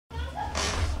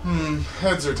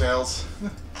Heads or tails?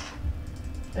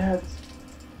 Heads.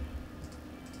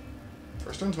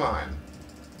 First one's mine.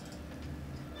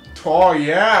 Oh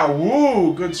yeah,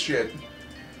 woo, good shit.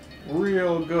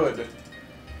 Real good.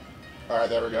 Alright,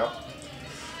 there we go.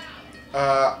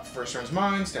 First turn's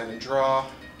mine, stand and draw.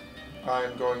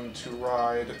 I'm going to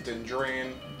ride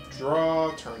Dindrain,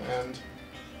 draw, turn end.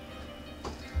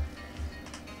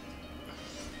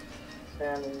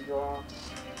 Stand and draw.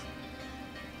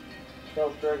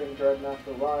 Stealth Dragon,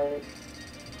 Dreadmaster Riot,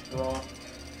 draw.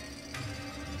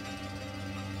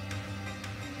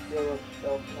 Heal of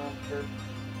Stealth Master.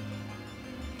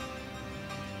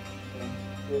 And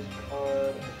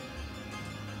discard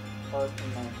a card from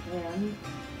my hand.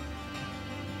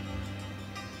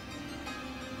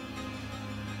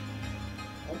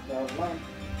 Oh, that was mine.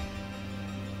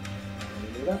 Can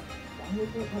you do that? Why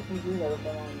would it have to do that if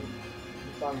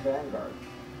it's on Vanguard?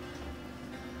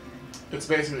 It's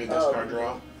basically a discard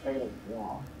draw. I get it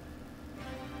wrong.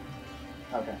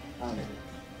 Okay, I don't need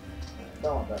it.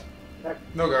 Don't want that. Next.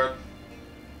 No guard.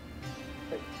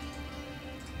 Hey.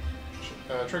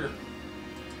 Trigger.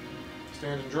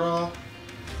 Stand and draw.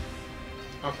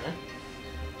 Okay.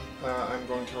 I'm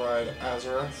going to ride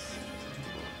Azareth.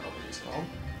 However he's called.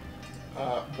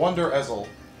 Wonder Ezel.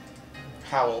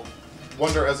 Howl.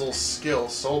 Wonder Ezel's skill,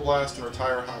 Soul Blast and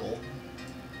retire Howl.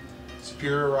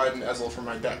 Superior ride an Ezel from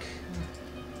my deck.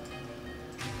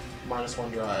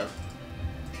 -1 drive.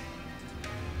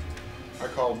 I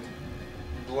call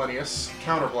Blenius.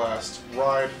 Counterblast.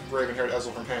 Ride Raven-haired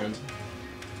Ezel from hand.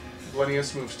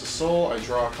 Blenius moves to Soul. I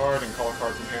draw a card and call a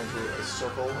card from hand to a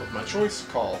circle of my choice.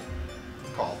 Call.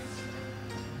 Call.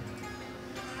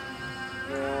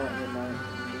 Yeah, you might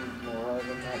need more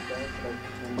than that deck, but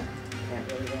you can't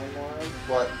really go more.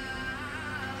 What?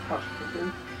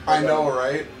 Constitution. I know,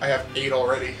 right? I have 8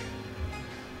 already.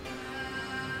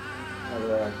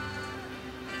 Alright.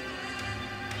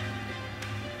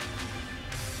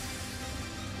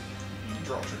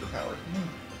 Draw trigger power.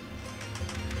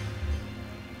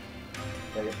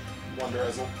 Take it. Wonder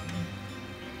Ezel.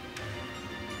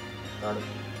 Got it.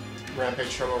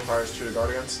 Rampage Turtle requires 2 to guard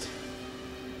against.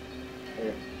 Take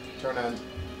it. Turn end.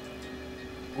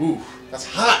 Ooh, that's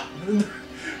hot!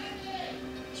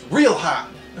 It's real hot!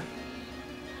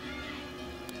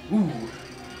 Ooh.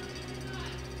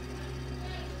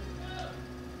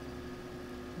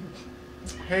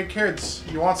 Hey kids,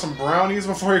 you want some brownies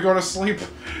before you go to sleep?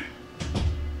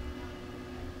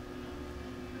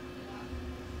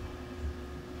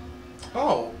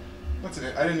 Oh, that's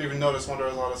it. I didn't even notice Wonder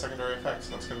has a lot of secondary effects.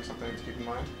 That's going to be something to keep in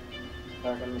mind.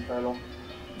 Back in the turtle.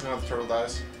 Now the turtle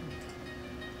dies.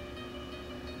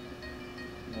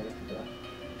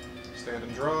 Stand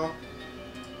and draw.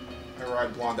 I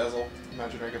ride Blonde Ezel.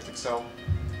 Imaginary Gift Excel.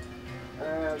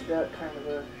 I've got kind of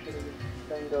a shitty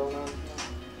thing going on.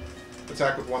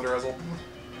 Attack with Wonder Ezel.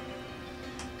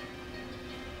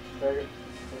 Take it.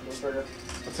 Trigger.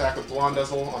 Attack with Blonde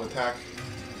Ezel on attack.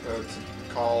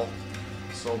 Call.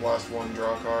 Soul Blast 1,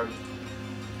 draw a card.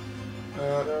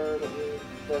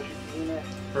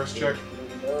 First check.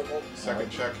 Second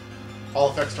check. All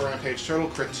effects to Rampage Turtle.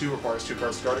 Crit 2 requires 2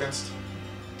 cards to guard against.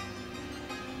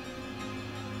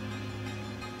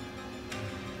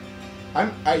 I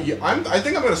think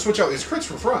I'm gonna switch out these crits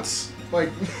for fronts.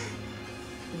 Like,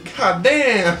 god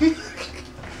damn.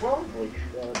 Probably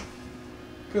should.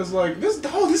 Cause like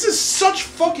this is such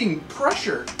fucking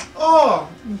pressure. Oh.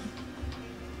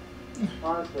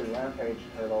 Honestly, Rampage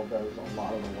Turtle does a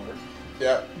lot of the work.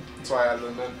 Yeah, that's why I added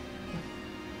them in.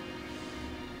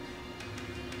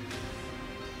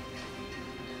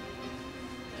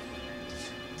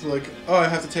 It's like, oh, I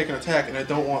have to take an attack, and I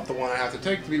don't want the one I have to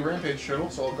take to be Rampage Turtle,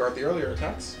 so I'll guard the earlier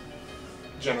attacks.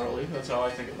 Generally, that's how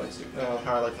I think it likes to.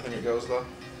 How I like to think it goes, though.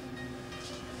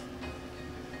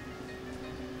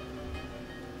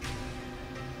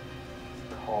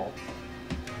 Call.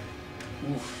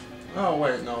 Oof. Oh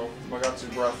wait, no. Magatsu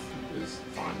Breath is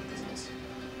fine. It's nice.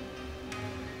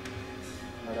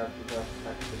 I'd have to just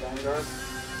attack the Vanguard.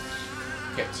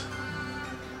 Hit.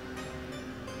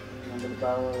 I'm gonna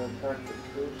battle and attack the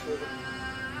boosted.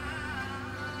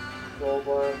 Roll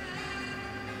bar.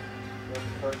 Get the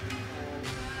card from hand.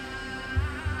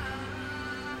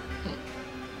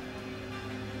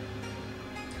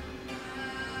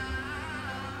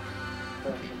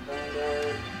 Attack the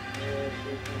Vanguard. And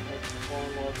we can take one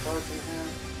more card from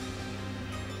hand.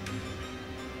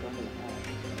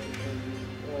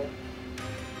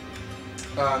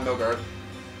 No guard.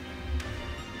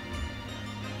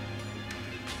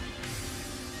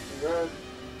 Good.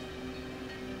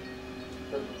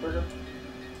 Press the trigger.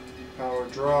 Power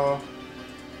draw.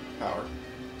 Power.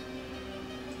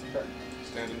 Okay.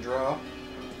 Stand and draw.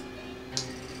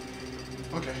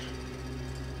 Okay.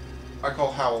 I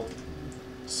call Howl.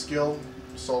 Skill,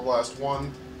 Soul Blast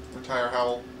 1, retire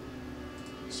Howl.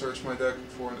 Search my deck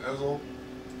for an Ezel.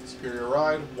 Superior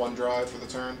Ride, 1 drive for the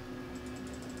turn.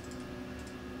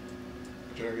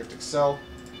 Legendary Gift Excel,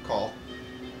 call.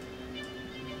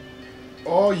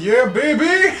 Oh yeah,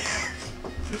 baby!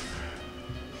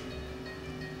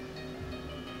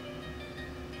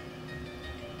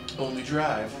 Only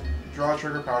drive. Draw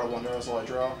trigger, power to 1 Ezel, I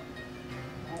draw.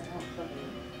 I want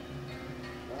something.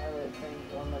 Violet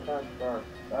things on the attack bar.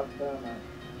 Stop doing that.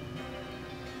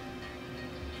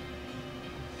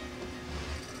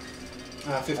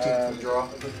 15 for the draw.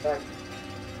 Attack.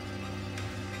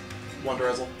 1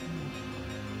 Ezel.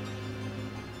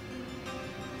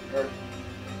 Or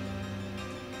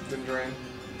Didn't drain.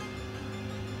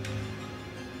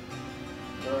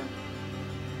 or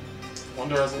 1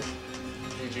 Ezel.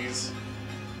 GG's.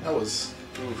 That was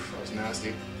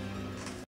nasty.